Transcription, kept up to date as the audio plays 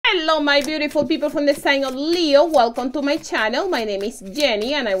Hello my beautiful people from the sign of Leo. Welcome to my channel. My name is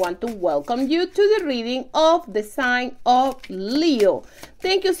Jenny and I want to welcome you to the reading of the sign of Leo.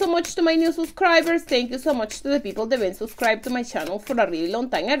 Thank you so much to my new subscribers. Thank you so much to the people that have been subscribed to my channel for a really long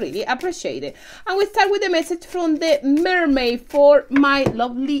time. I really appreciate it. And we start with a message from the mermaid for my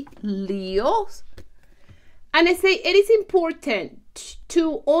lovely Leos. And I say it is important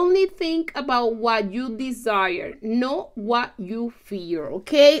to only think about what you desire, not what you fear,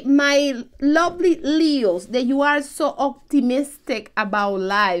 okay? My lovely Leos, that you are so optimistic about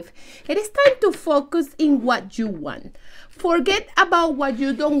life. It is time to focus in what you want. Forget about what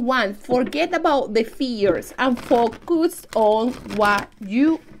you don't want. Forget about the fears and focus on what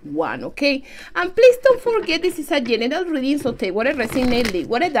you want, okay? And please don't forget this is a general reading, so take what it resonates, leave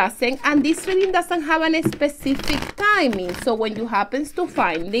what it doesn't, and this reading doesn't have a specific timing. So when you happens to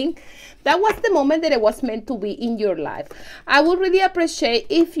finding that was the moment that it was meant to be in your life, I would really appreciate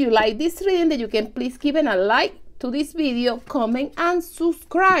if you like this reading that you can please give it a like to this video, comment and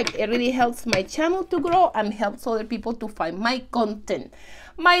subscribe. It really helps my channel to grow and helps other people to find my content.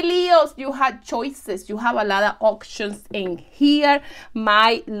 My Leos, you had choices. You have a lot of options in here.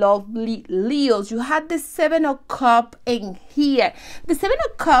 My lovely Leos, you had the Seven of Cups in here. The Seven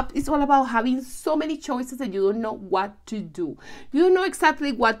of Cups is all about having so many choices that you don't know what to do. You don't know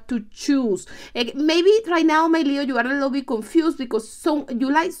exactly what to choose. Maybe right now, my Leo, you are a little bit confused because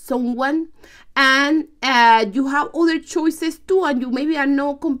you like someone and you have other choices too, and you maybe are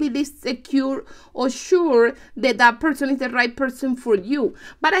not completely secure or sure that that person is the right person for you.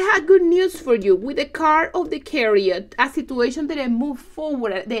 But I have good news for you. With the card of the Carrier, a situation that I move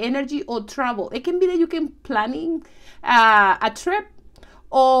forward, the energy of travel. It can be that you can planning a trip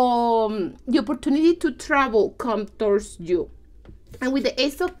or the opportunity to travel come towards you. And with the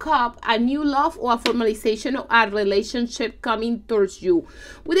Ace of Cups, a new love or a formalization of a relationship coming towards you.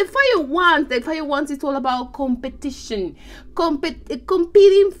 With the Fire Wands, the Fire Wands is all about competition.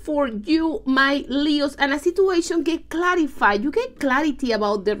 Competing for you, my Leos, and a situation get clarified. You get clarity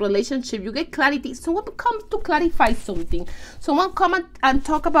about the relationship. You get clarity. Someone comes to clarify something. Someone come and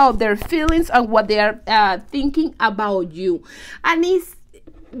talk about their feelings and what they are thinking about you. And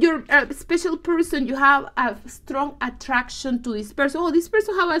you're a special person. You have a strong attraction to this person. Oh, this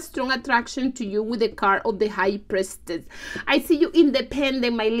person have a strong attraction to you with the card of the High Priestess. I see you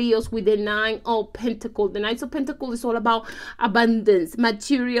independent, my Leos, with the Nine of Pentacles. The Nine of Pentacles is all about abundance,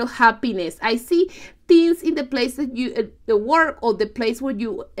 material happiness. I see things in the place that you the work or the place where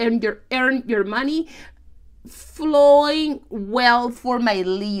you earn your money flowing well for my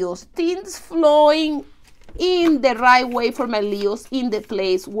Leos. Things flowing in the right way for my Leos in the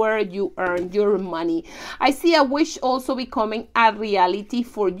place where you earn your money. I see a wish also becoming a reality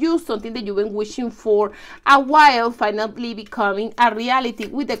for you, something that you've been wishing for a while finally becoming a reality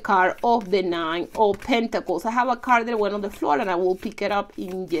with the card of the Nine of Pentacles. I have a card that went on the floor and I will pick it up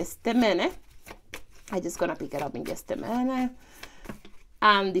in just a minute. I'm just gonna pick it up in just a minute.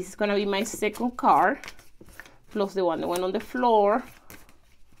 And this is gonna be my second card plus the one that went on the floor.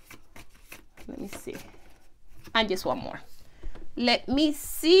 Let me see. And just one more. Let me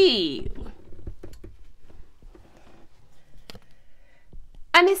see.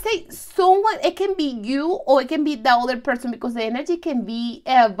 And I say someone, it can be you or it can be the other person because the energy can be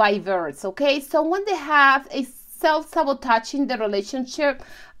vice versa, okay? Someone that have a self-sabotage in the relationship,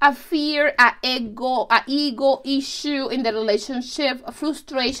 a fear, a ego issue in the relationship, a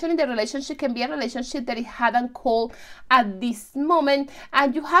frustration in the relationship. Can be a relationship that it hadn't called at this moment,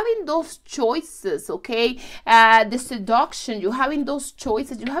 and you having those choices, okay? The seduction, you having those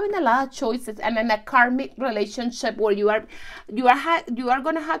choices, you having a lot of choices, and in a karmic relationship where you are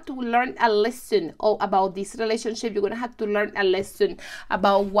gonna have to learn a lesson about this relationship. You're gonna have to learn a lesson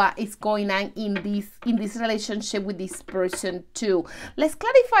about what is going on in this relationship with this person too. Let's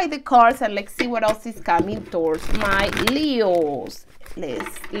clarify the cards and let's see what else is coming towards my Leos.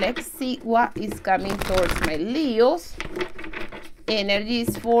 Let's see what is coming towards my Leos.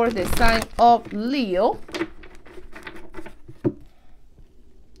 Energies for the sign of Leo.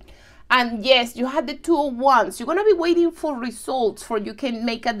 And yes, you had the Two of Wands. You're going to be waiting for results for you can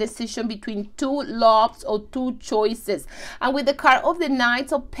make a decision between two loves or two choices. And with the card of the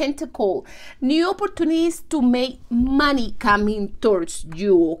Knights of Pentacles, new opportunities to make money coming towards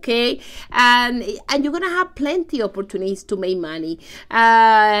you, okay? And you're going to have plenty of opportunities to make money.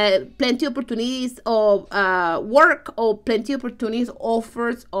 Plenty of opportunities of work, or plenty of opportunities,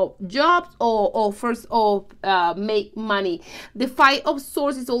 offers of jobs or offers of make money. The Five of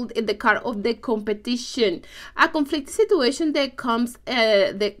Swords is all in the card of the competition. A conflict situation that comes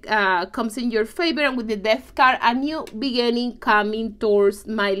comes in your favor, and with the Death card, a new beginning coming towards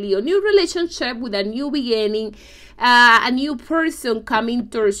my Leo. New relationship with a new beginning, a new person coming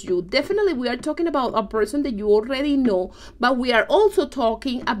towards you. Definitely we are talking about a person that you already know, but we are also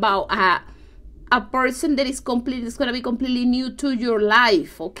talking about a person that is going to be completely new to your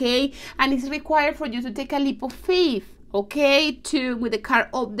life, okay? And it's required for you to take a leap of faith, okay? With the card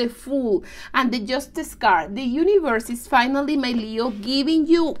of the Fool and the Justice card. The universe is finally, my Leo, giving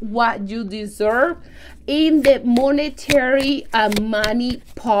you what you deserve in the monetary and money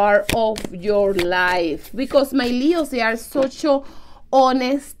part of your life. Because my Leos, they are such a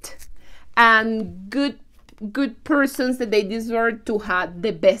honest and good persons that they deserve to have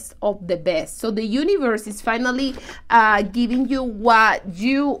the best of the best. So the universe is finally giving you what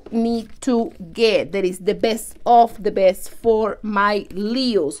you need to get. That is the best of the best for my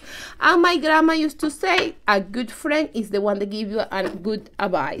Leos. And my grandma used to say, a good friend is the one that gives you a good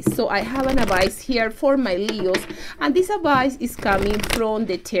advice. So I have an advice here for my Leos, and this advice is coming from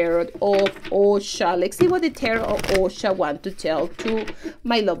the Tarot of Osha. Let's see what the Tarot of Osha want to tell to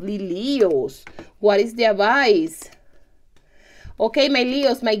my lovely Leos. What is the advice? Okay, my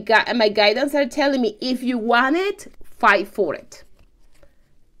Leos, my guidance are telling me, if you want it, fight for it.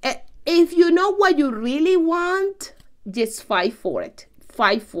 If you know what you really want, just fight for it.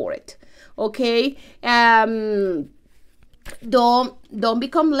 Fight for it. Okay? Don't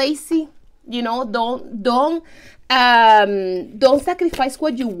become lazy. You know, don't sacrifice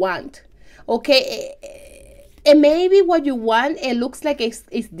what you want. Okay? And maybe what you want, it looks like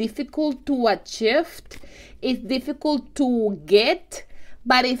it's difficult to achieve, it's difficult to get,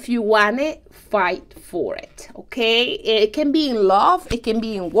 but if you want it, fight for it, okay? It can be in love, it can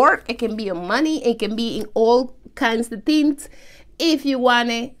be in work, it can be in money, it can be in all kinds of things. If you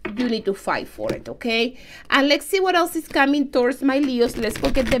want it, you need to fight for it, okay? And let's see what else is coming towards my Leos. Let's go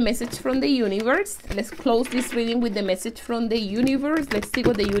get the message from the universe. Let's close this reading with the message from the universe. Let's see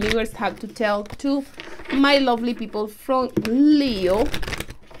what the universe have to tell to my lovely people from Leo.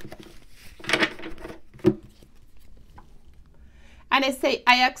 And I say,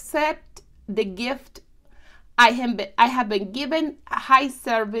 I accept the gift I have been given, high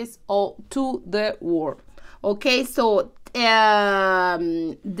service to the world. Okay, so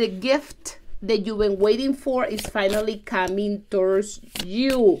the gift that you've been waiting for is finally coming towards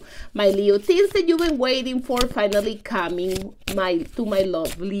you, my Leo. Things that you've been waiting for finally coming to my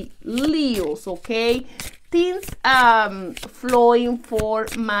lovely Leos, okay? Things flowing for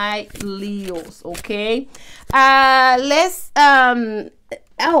my Leos, okay? Let's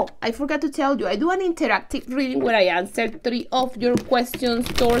oh, I forgot to tell you, I do an interactive reading where I answer 3 of your questions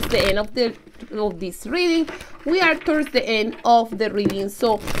towards the end of this reading. We are towards the end of the reading,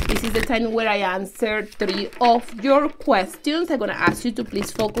 so this is the time where I answer 3 of your questions. I'm going to ask you to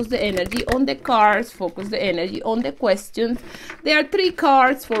please focus the energy on the cards, focus the energy on the questions. There are 3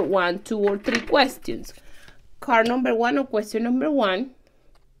 cards for 1, 2, or 3 questions. Card number 1 or question number 1.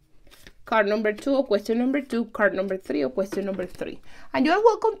 Card number 2 or question number 2. Card number 3 or question number 3. And you are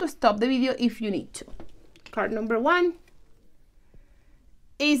welcome to stop the video if you need to. Card number 1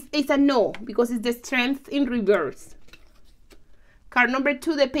 is a no, because it's the Strength in reverse. Card number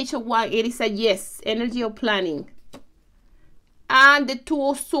 2, the Page of Wands, it is a yes, energy of planning. And the 2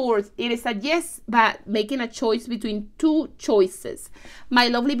 of Swords, it is a yes, but making a choice between 2 choices. My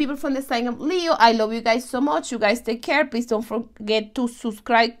lovely people from the sign of Leo, I love you guys so much. You guys take care. Please don't forget to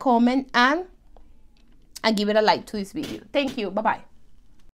subscribe, comment, and give it a like to this video. Thank you. Bye-bye.